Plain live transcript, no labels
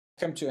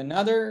Welcome to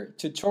another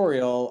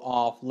tutorial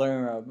of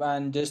LearnRub,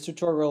 and this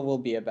tutorial will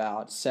be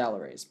about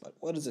salaries. But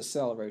what is a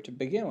salary to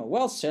begin with?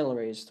 Well,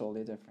 salary is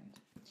totally different.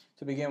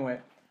 To begin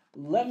with,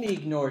 let me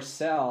ignore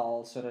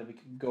cell so that we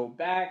can go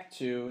back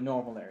to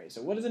normal array.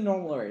 So what is a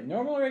normal array?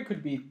 Normal array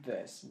could be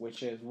this,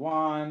 which is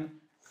 1,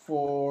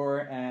 4,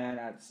 and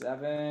at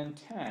 7,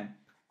 10.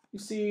 You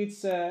see,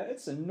 it's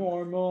a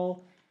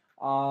normal,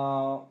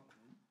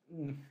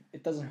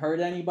 it doesn't hurt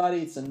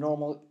anybody, it's a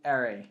normal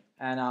array.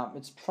 And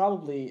it's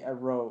probably a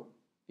row.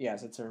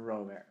 Yes, it's a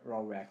row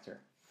vector.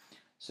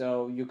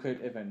 So you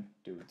could even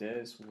do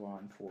this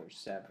 1, 4,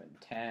 7,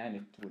 10.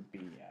 It would be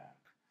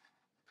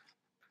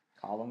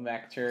a column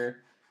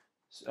vector.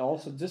 So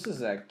also, this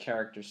is a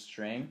character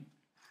string.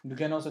 You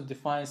can also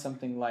define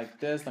something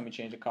like this. Let me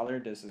change the color.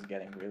 This is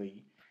getting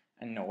really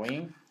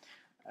annoying.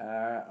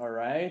 All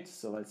right.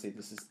 So let's say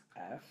this is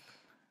f.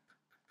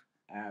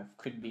 F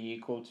could be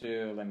equal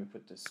to. Let me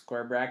put the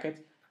square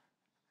bracket.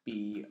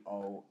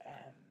 BOM.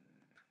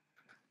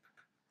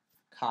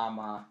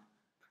 Comma,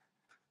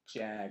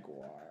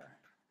 Jaguar.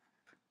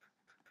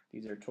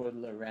 These are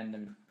totally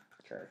random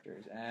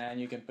characters.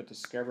 And you can put the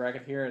square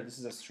bracket here. This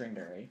is a string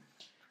array.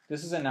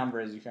 This is a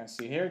number, as you can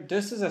see here.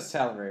 This is a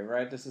salary,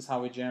 right? This is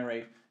how we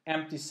generate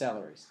empty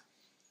salaries.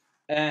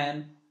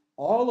 And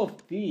all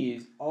of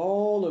these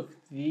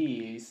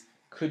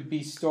could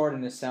be stored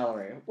in a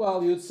salary.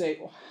 Well, you'd say,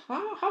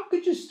 how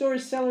could you store a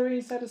salary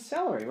inside a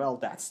salary? Well,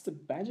 that's the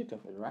magic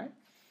of it, right?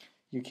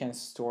 You can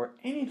store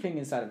anything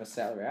inside of a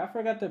salary. I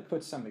forgot to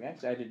put something.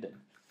 Actually,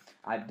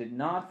 I did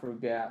not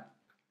forget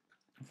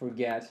to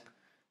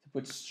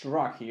put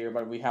struct here,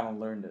 but we haven't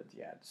learned it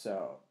yet.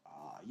 So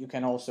you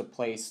can also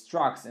place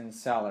structs in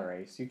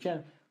salaries. You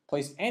can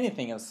place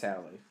anything in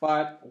salary.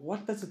 But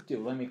what does it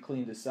do? Let me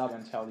clean this up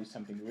and tell you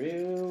something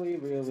really,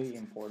 really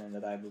important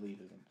that I believe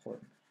is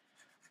important.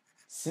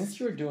 Since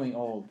you're doing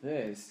all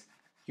this,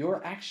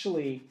 you're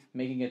actually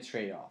making a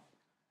trade-off.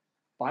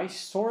 By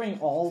storing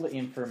all the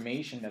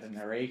information that an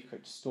array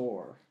could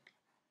store,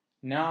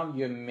 now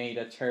you have made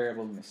a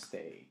terrible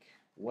mistake.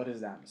 What is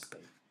that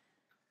mistake?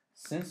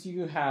 Since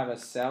you have a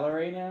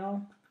salary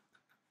now,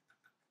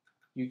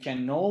 you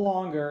can no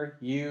longer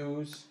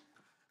use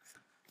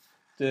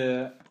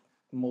the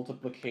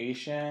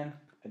multiplication,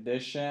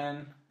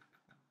 addition,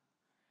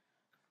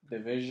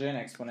 division,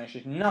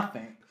 explanation,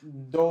 nothing.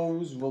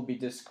 Those will be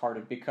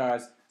discarded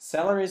because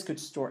salaries could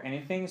store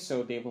anything,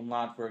 so they will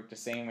not work the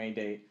same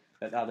way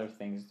that other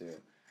things do.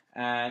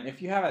 And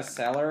if you have a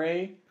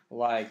salary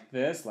like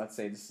this, let's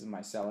say this is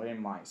my salary,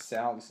 my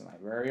cell, this is my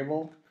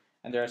variable,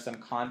 and there are some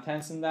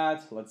contents in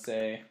that. Let's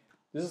say,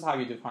 this is how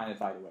you define it,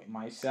 by the way,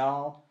 my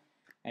cell,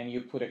 and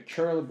you put a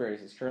curly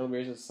braces. Curly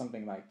braces is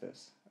something like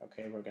this.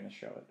 Okay, we're gonna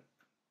show it.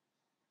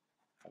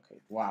 Okay,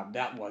 wow,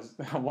 that was,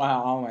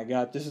 wow, oh my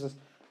god, this is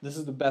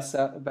the best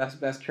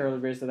curly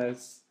brace that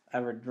I've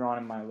ever drawn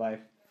in my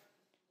life.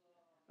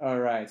 All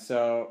right,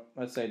 so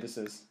let's say this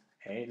is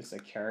A, this is a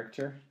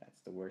character.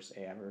 That's the worst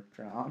A ever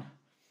drawn.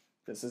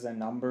 This is a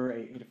number,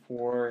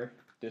 884.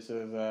 This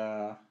is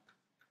a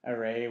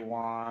array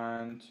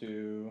 1,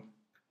 2,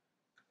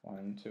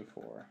 1, 2,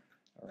 4.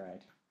 All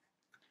right.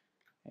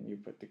 And you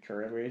put the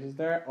curly braces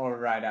there. All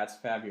right, that's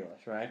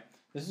fabulous, right?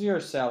 This is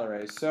your cell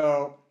array.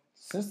 So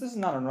since this is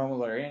not a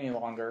normal array any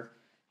longer,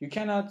 you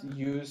cannot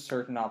use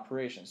certain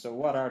operations. So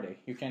what are they?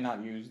 You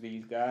cannot use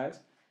these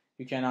guys.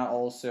 You cannot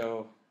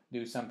also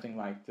do something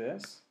like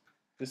this.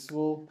 This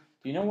will,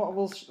 do you know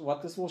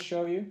what this will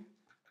show you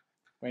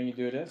when you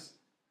do this?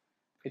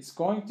 It's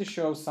going to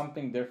show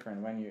something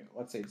different when you,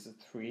 let's say it's a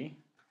 3.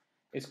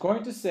 It's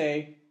going to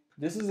say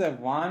this is a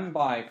 1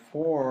 by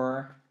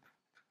 4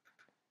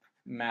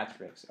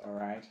 matrix, all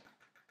right?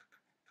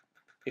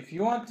 If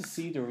you want to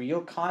see the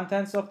real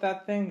contents of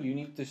that thing, you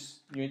need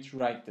to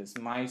write this,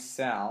 my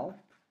cell,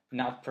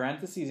 not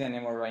parentheses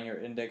anymore when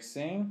you're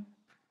indexing,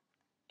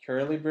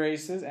 curly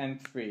braces, and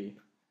 3.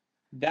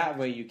 That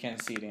way you can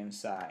see it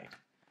inside.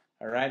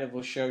 All right, it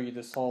will show you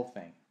this whole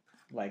thing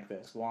like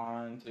this,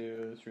 1,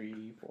 2,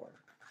 3, 4.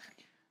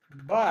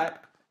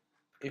 But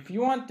if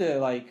you want to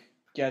like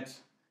get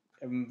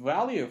a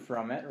value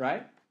from it,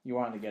 right? You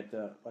want to get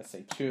the, let's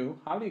say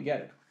 2. How do you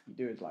get it? You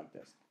do it like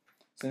this.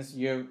 Since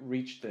you've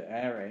reached the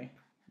array,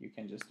 you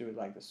can just do it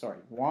like this. Sorry,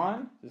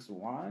 1. This is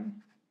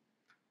 1,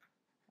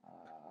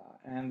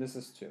 and this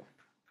is 2.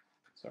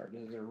 Sorry,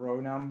 this is a row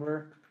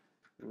number.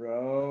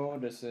 Row.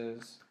 This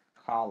is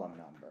column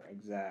number.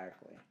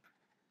 Exactly.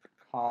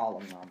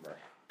 Column number.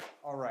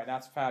 All right,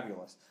 that's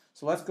fabulous.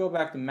 So let's go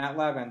back to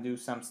Matlab and do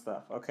some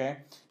stuff,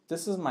 okay?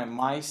 This is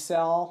my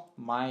cell.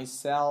 My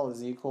cell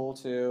is equal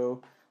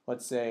to,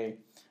 let's say,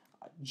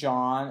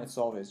 John. It's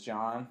always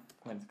John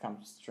when it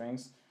comes to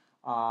strings.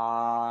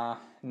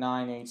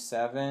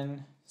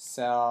 987,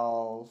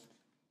 cell,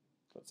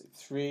 let's say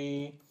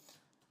 3.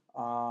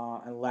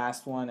 And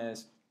last one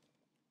is,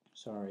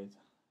 sorry,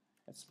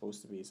 it's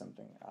supposed to be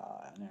something,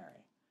 an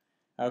array.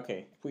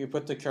 Okay, you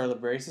put the curly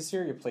braces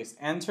here, you place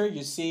enter,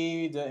 you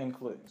see the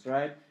includes,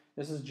 right?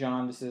 This is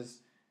John, this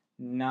is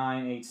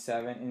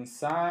 987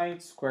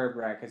 inside square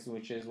brackets,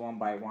 which is 1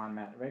 by 1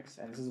 matrix,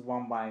 and this is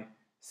 1 by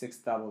 6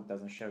 double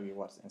doesn't show you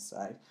what's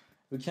inside.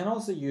 We can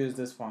also use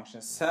this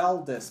function,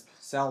 cell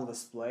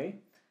display.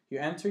 You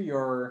enter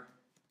your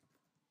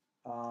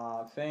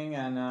thing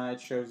and it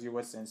shows you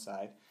what's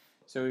inside.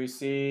 So you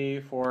see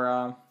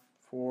for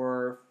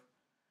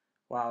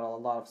wow, a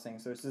lot of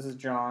things. So this is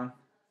John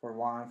for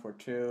 1, for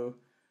 2.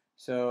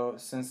 So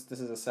since this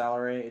is a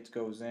salary, it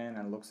goes in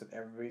and looks at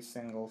every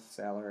single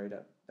salary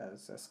that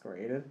is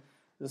created.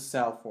 This is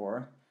cell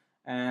 4.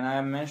 And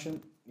I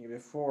mentioned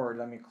before,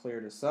 let me clear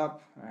this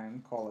up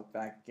and call it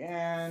back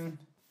again.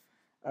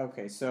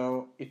 Okay,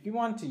 so if you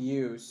want to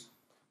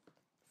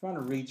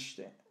reach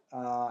the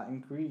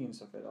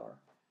ingredients of it, or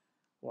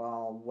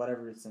well,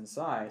 whatever it's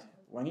inside,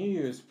 when you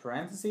use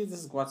parentheses,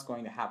 this is what's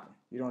going to happen.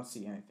 You don't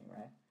see anything,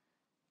 right?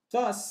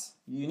 Thus,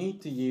 you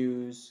need to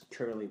use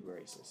curly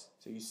braces.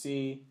 So you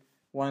see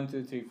 1,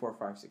 2, 3, 4,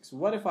 5, 6.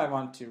 What if I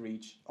want to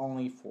reach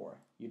only 4?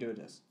 You do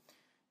this.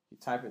 You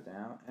type it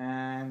down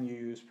and you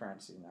use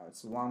parentheses. Now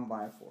it's 1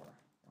 by 4.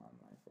 1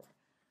 by 4.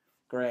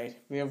 Great.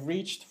 We have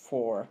reached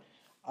 4.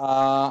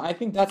 I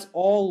think that's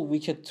all we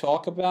could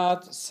talk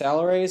about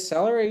salaries.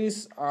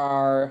 Salaries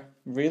are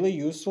really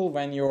useful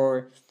when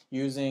you're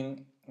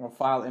using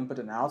file input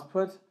and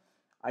output.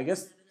 I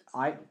guess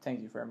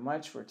thank you very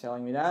much for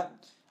telling me that.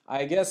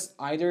 I guess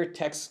either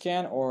text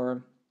scan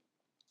or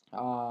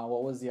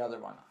what was the other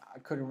one? I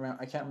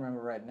can't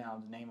remember right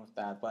now the name of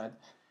that, but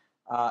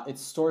it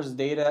stores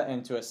data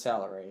into a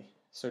cell array.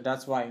 So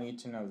that's why I need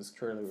to know this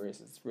curly brace.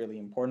 It's really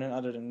important.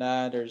 Other than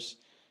that, there's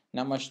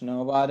not much to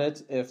know about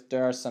it. If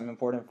there are some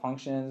important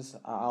functions,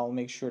 I'll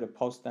make sure to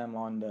post them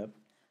on the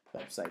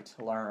website,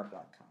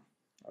 learnup.com.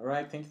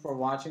 Alright, thank you for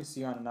watching.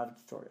 See you on another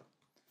tutorial.